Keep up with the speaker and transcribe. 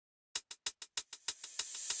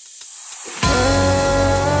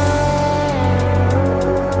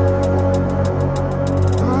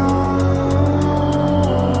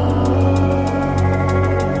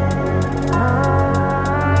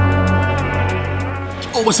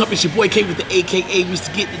Yo, what's up? It's your boy K with the AKA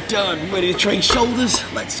Mr. Getting It Done. You ready to train shoulders?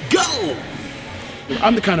 Let's go!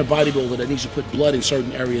 I'm the kind of bodybuilder that needs to put blood in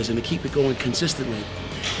certain areas and to keep it going consistently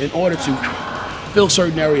in order to fill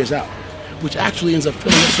certain areas out, which actually ends up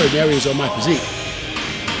filling up certain areas of my physique.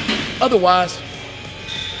 Otherwise,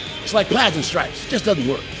 it's like pageant stripes. It just doesn't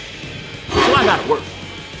work. So I gotta work.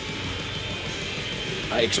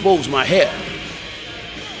 I expose my hair.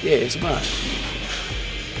 Yeah, it's mine.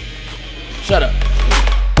 Shut up.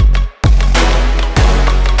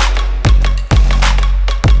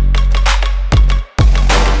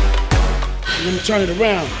 Let me turn it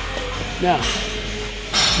around. Now,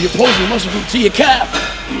 the opposing muscle group to your calf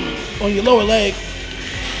on your lower leg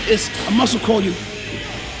is a muscle called your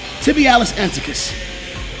tibialis anticus.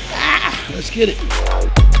 Let's get it.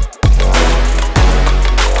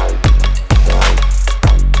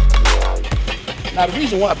 Now, the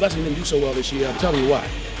reason why Blessing didn't do so well this year, I'm telling you why.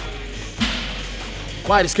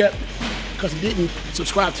 Quiet as kept, because he didn't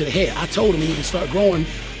subscribe to the hair. I told him he needed to start growing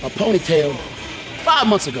a ponytail 5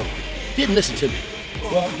 months ago. Didn't listen to me.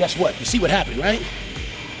 Well, guess what? You see what happened, right?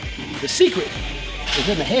 The secret is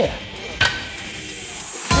in the hair.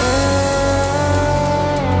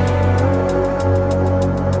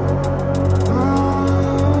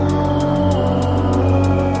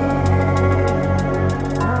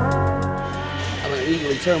 I'm gonna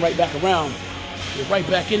immediately turn right back around, get right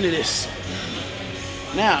back into this.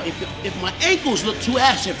 Now, if my ankles look too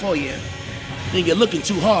ashy for you, then you're looking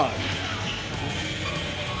too hard.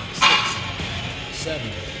 7,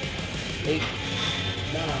 8,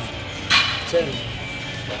 9, 10,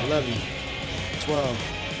 11, 12,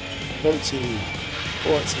 13,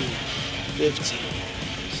 14, 15,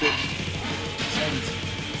 16, 17,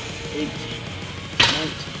 18,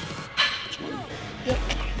 19, 20. Yep.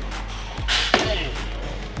 Bam.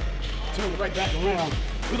 Turn it right back around.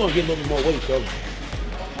 We're gonna get a little bit more weight though.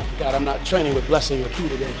 I forgot I'm not training with Blessing or Q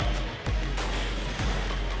today.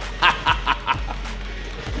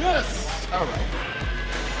 Yes! All right.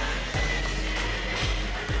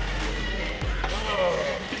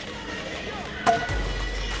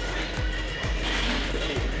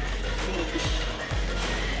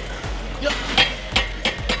 Yep.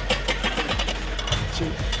 2,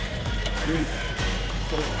 3,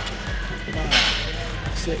 4,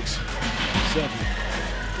 5, 6, 7,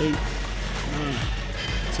 8, 9,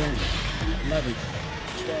 10, 11,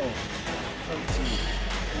 12, 13,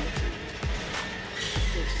 14,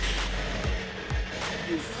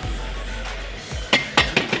 15.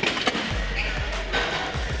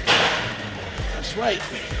 That's right.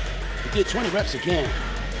 We did 20 reps again.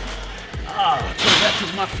 20 reps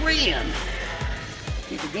is my friend.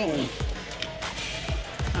 Keep it going.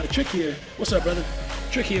 Now the trick here, what's up, brother?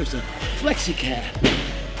 The trick here is to flex your calf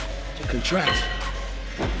to contract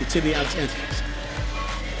the tibialis anticus.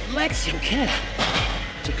 Flex your calf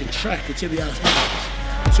to contract the tibialis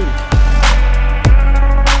anticus. 2.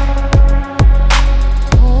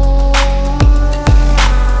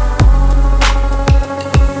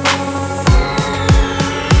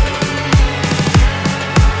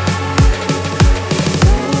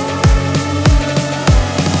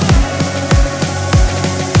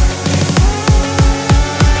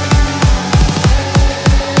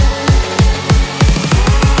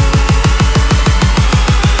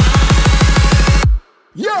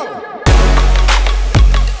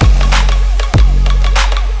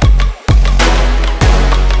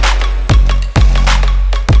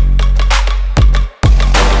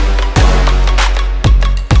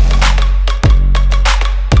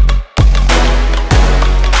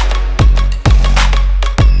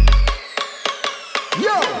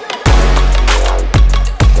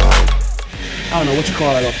 I don't know what you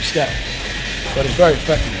call that off the step, but it's very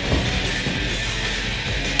effective.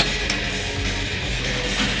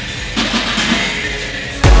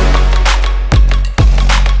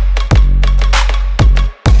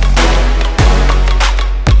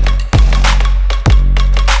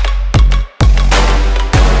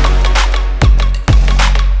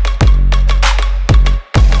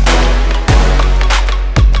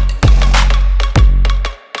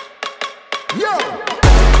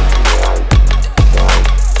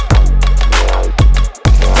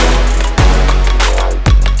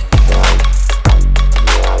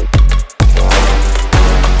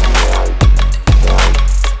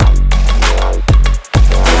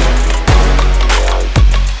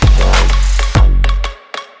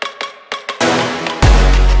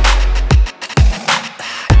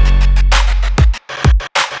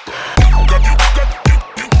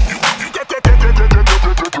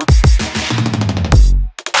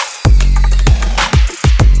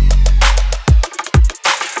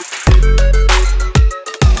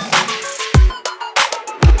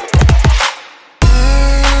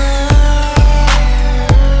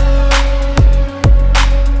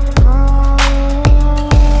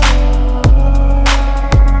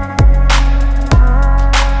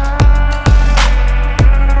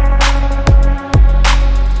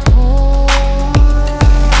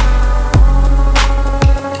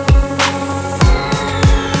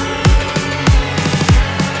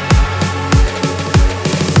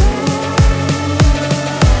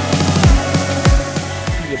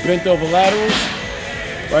 bent over laterals,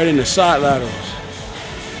 right into side laterals.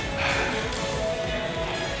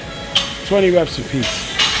 20 reps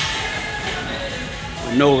apiece.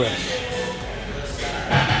 With no rest.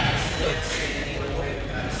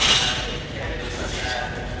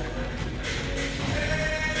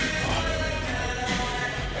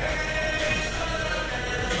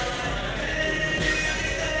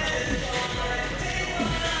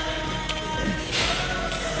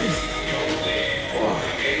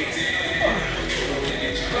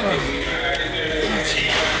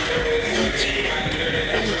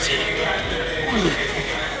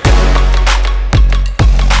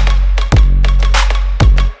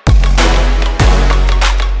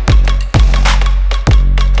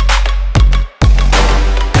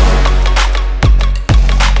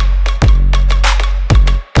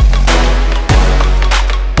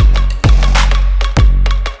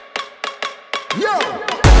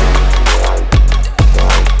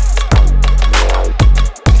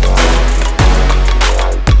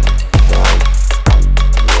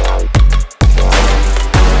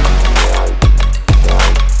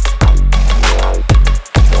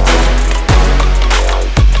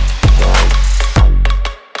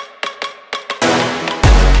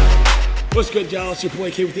 What's good, y'all? It's your boy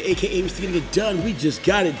K with the AKA Mr. Getting It Done. We just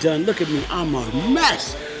got it done. Look at me, I'm a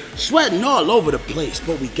mess. Sweating all over the place,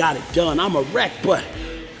 but we got it done. I'm a wreck, but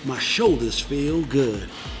my shoulders feel good.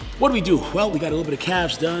 What do we do? Well, we got a little bit of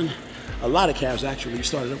calves done. A lot of calves, actually. We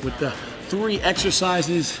started up with the 3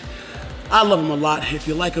 exercises. I love them a lot. If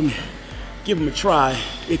you like them, give them a try.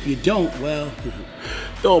 If you don't, well,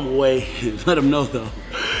 throw them away. Let them know, though.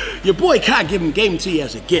 Your boy Kai gave them to you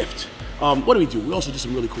as a gift. What do we do? We also did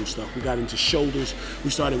some really cool stuff. We got into shoulders.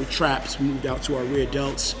 We started with traps. We moved out to our rear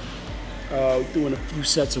delts. Doing a few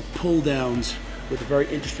sets of pull downs with a very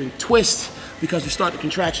interesting twist, because you start the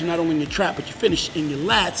contraction not only in your trap, but you finish in your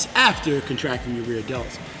lats after contracting your rear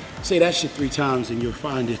delts. Say that shit 3 times and you'll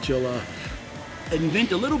find that you'll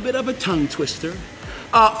invent a little bit of a tongue twister.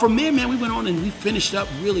 From there, man, we went on and we finished up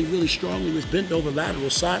really, really strongly with bent over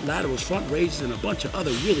laterals, side laterals, front raises, and a bunch of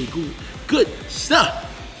other really good stuff.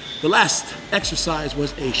 The last exercise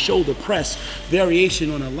was a shoulder press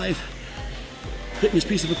variation on a life fitness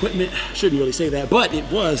piece of equipment. Shouldn't really say that, but it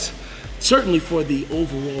was certainly for the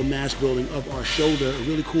overall mass building of our shoulder. A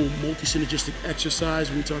really cool multi-synergistic exercise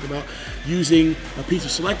when we talk about using a piece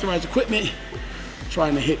of selectorized equipment,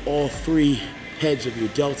 trying to hit all 3 heads of your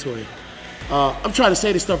deltoid. I'm trying to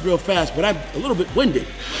say this stuff real fast, but I'm a little bit winded.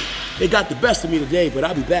 They got the best of me today, but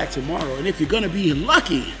I'll be back tomorrow. And if you're gonna be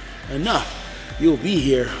lucky enough, you'll be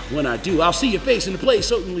here when I do. I'll see your face in the place.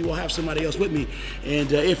 Certainly we'll have somebody else with me.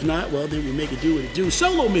 And if not, well, then we make it do what it do.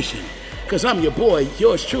 Solo mission. Because I'm your boy,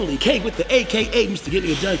 yours truly, K with the AKA Mr. Getting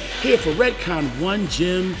It Done, here for Redcon 1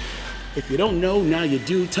 Gym. If you don't know, now you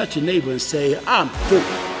do. Touch your neighbor and say, I'm through.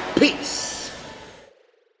 Peace.